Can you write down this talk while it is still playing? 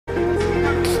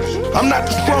I'm not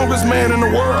the strongest man in the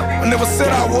world. I never said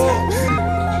I was.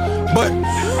 But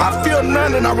I feel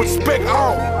none and I respect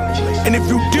all. And if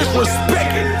you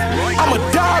disrespect it, I'ma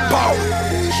die about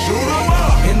it. Shoot 'em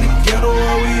up. In the ghetto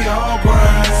where we all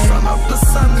grind. Sun up to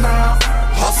sundown.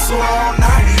 Hustle all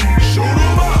night. Shoot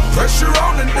 'em up. Pressure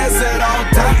on the nets at all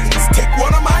times. Take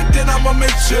one of mine, then I'ma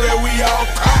make sure that we all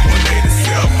cry.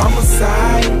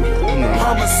 Homicide,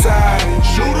 homicide.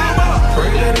 Shoot 'em up.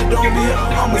 Pray that it don't be a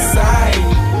homicide.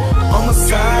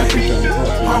 Homicide,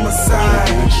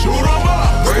 homicide. Shoot 'em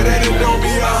up. Pray that it don't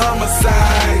be a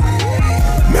homicide.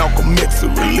 Malcolm X a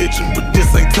religion, but this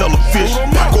ain't television.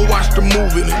 Go watch the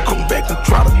movie and come back and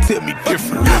try to tell me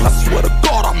different. I swear to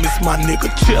God, I miss my nigga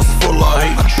chest full of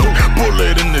hate.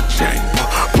 Bullet in the chamber,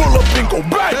 pull up and go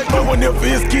back. Knowing if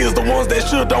his kids, the ones that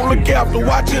should don't look after.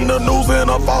 Watching the news in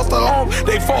a foster home,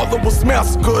 they father was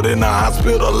massacred in the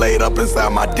hospital, laid up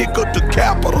inside my dick at the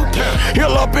Capitol.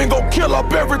 Heal up and go kill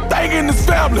up everything in his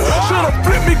family. Should've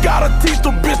flipped me, gotta teach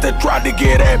the bitch that tried to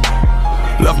get at me.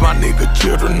 Left my nigga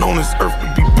children on this earth to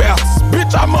be bastards.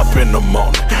 Bitch, I'm up in the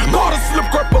morning. God